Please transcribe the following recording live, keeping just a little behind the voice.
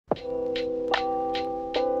Hi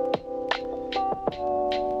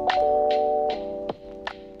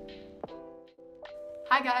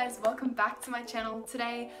guys, welcome back to my channel.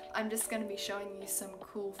 Today I'm just going to be showing you some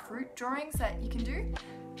cool fruit drawings that you can do,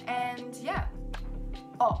 and yeah.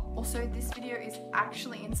 Oh, also this video is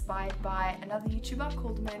actually inspired by another YouTuber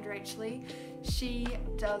called Rach Lee. She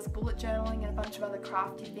does bullet journaling and a bunch of other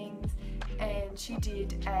crafty things, and she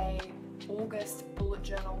did a August bullet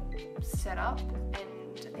journal setup, and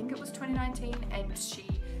I think it was 2019, and she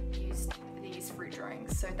used these fruit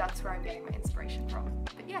drawings, so that's where I'm getting my inspiration from.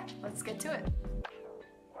 But yeah, let's get to it.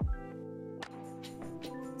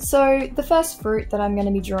 So the first fruit that I'm going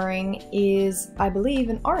to be drawing is, I believe,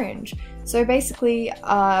 an orange. So basically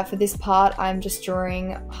for this part I'm just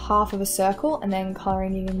drawing half of a circle and then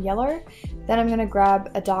colouring it in yellow. Then I'm going to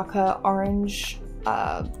grab a darker orange,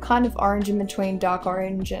 kind of orange in between dark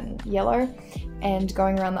orange and yellow, and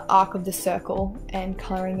going around the arc of the circle and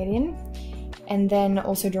colouring it in. And then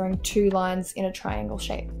also drawing 2 lines in a triangle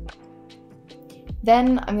shape.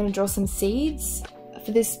 Then I'm going to draw some seeds.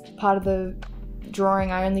 For this part of the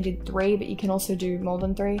drawing I only did 3, but you can also do more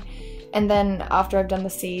than 3. And then after I've done the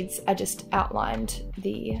seeds, I just outlined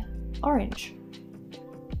the orange.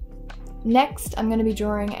 Next, I'm going to be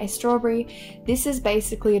drawing a strawberry. This is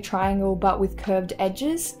basically a triangle but with curved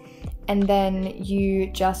edges, and then you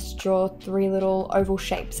just draw 3 little oval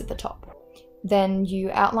shapes at the top. Then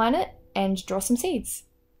you outline it and draw some seeds.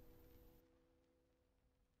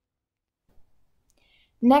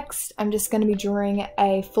 Next, I'm just going to be drawing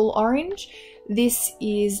a full orange. This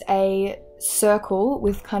is a circle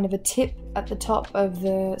with kind of a tip at the top of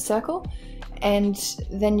the circle, and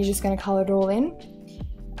then you're just going to colour it all in.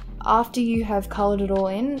 After you have coloured it all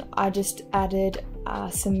in, I just added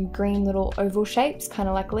some green little oval shapes, kind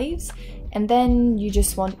of like leaves, and then you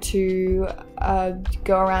just want to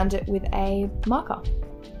go around it with a marker.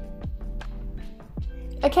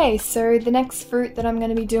 Okay, so the next fruit that I'm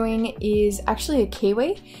going to be doing is actually a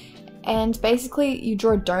kiwi, and basically you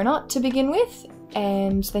draw a donut to begin with,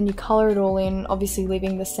 and then you colour it all in, obviously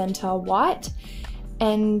leaving the centre white.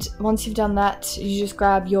 And once you've done that, you just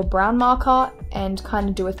grab your brown marker and kind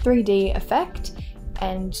of do a 3D effect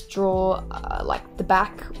and draw like the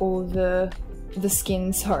back or the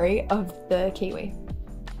skin, sorry, of the kiwi.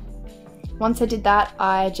 Once I did that,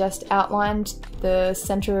 I just outlined the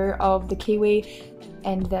centre of the kiwi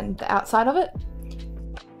and then the outside of it.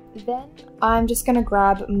 Then I'm just going to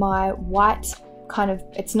grab my white, kind of,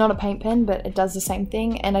 it's not a paint pen but it does the same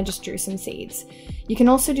thing, and I just drew some seeds. You can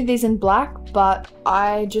also do these in black, but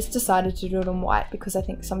I just decided to do it in white because I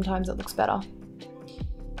think sometimes it looks better.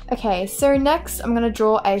 Okay, so next I'm going to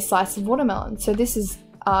draw a slice of watermelon. So this is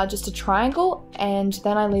just a triangle, and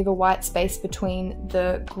then I leave a white space between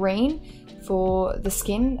the green for the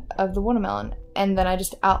skin of the watermelon, and then I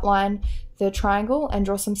just outline the triangle and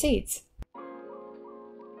draw some seeds.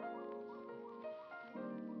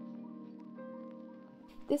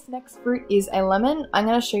 This next fruit is a lemon. I'm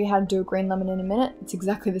going to show you how to do a green lemon in a minute. It's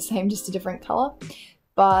exactly the same, just a different colour.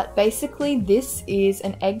 But basically this is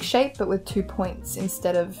an egg shape but with 2 points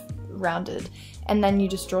instead of rounded. And then you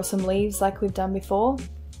just draw some leaves like we've done before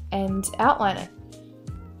and outline it.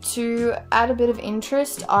 To add a bit of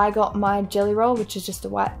interest, I got my jelly roll, which is just a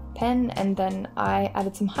white pen, and then I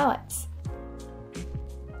added some highlights.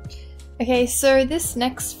 Okay, so this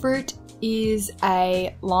next fruit is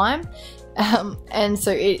a lime. And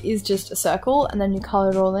so it is just a circle, and then you colour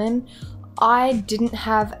it all in. I didn't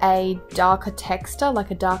have a darker texture,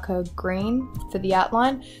 like a darker green for the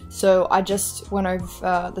outline, so I just went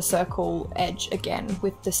over the circle edge again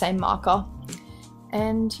with the same marker.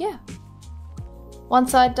 And yeah.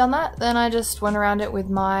 Once I'd done that, then I just went around it with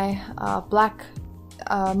my black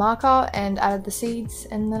marker and added the seeds,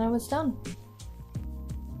 and then I was done.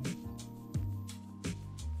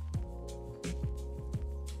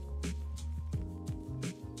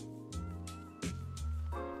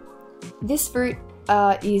 This fruit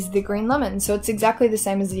is the green lemon, so it's exactly the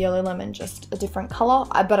same as the yellow lemon, just a different colour,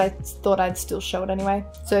 but I thought I'd still show it anyway.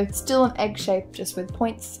 So it's still an egg shape, just with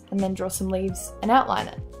points, and then draw some leaves and outline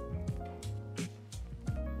it.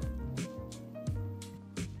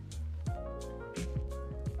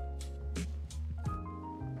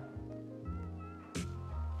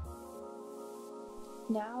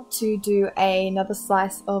 Now to do another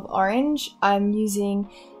slice of orange, I'm using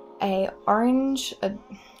a orange,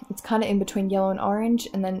 it's kind of in between yellow and orange,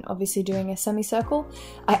 and then obviously doing a semicircle.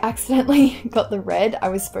 I accidentally got the red. I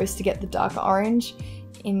was supposed to get the darker orange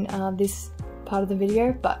in this part of the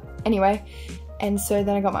video, but anyway. And so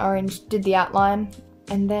then I got my orange, did the outline,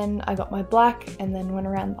 and then I got my black, and then went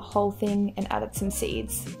around the whole thing and added some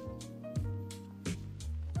seeds.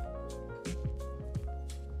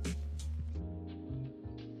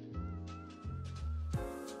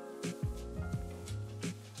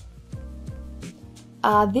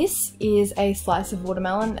 This is a slice of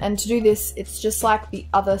watermelon, and to do this, it's just like the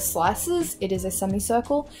other slices. It is a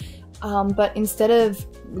semicircle, but instead of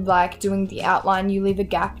like doing the outline, you leave a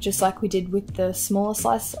gap just like we did with the smaller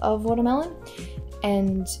slice of watermelon,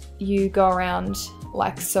 and you go around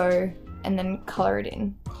like so and then color it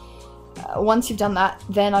in. Once you've done that,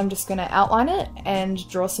 then I'm just going to outline it and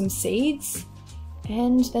draw some seeds,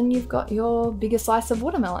 and then you've got your bigger slice of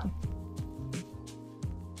watermelon.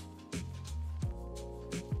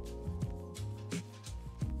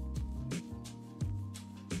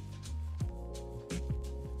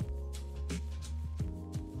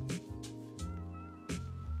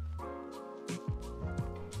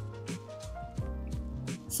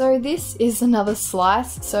 So this is another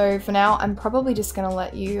slice, so for now I'm probably just going to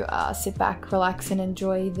let you sit back, relax and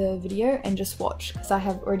enjoy the video and just watch, because I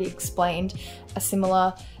have already explained a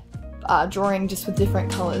similar drawing just with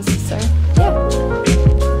different colours, so yeah.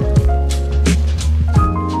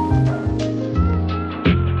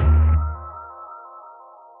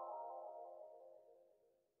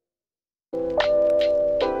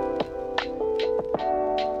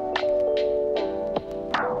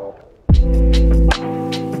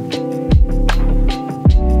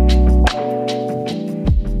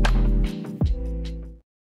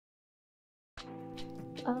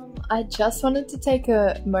 I just wanted to take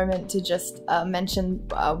a moment to just mention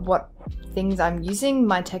what things I'm using,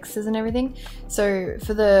 my textures and everything. So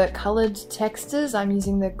for the coloured textures, I'm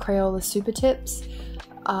using the Crayola Super Tips.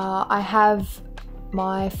 I have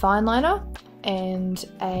my fine liner and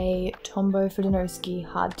a Tombow Fudinowski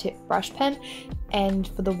hard tip brush pen, and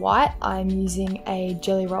for the white I'm using a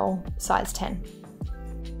Jelly Roll size 10.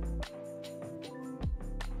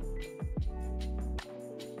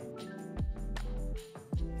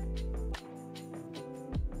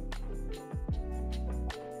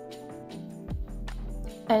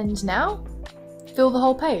 And now, fill the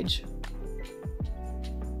whole page.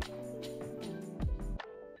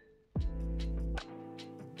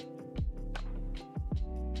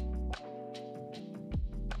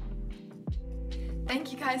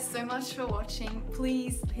 Thank you guys so much for watching.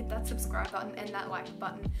 Please hit that subscribe button and that like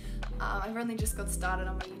button. I've only just got started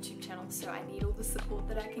on my YouTube channel, so I need all the support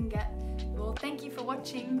that I can get. Well, thank you for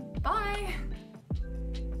watching. Bye!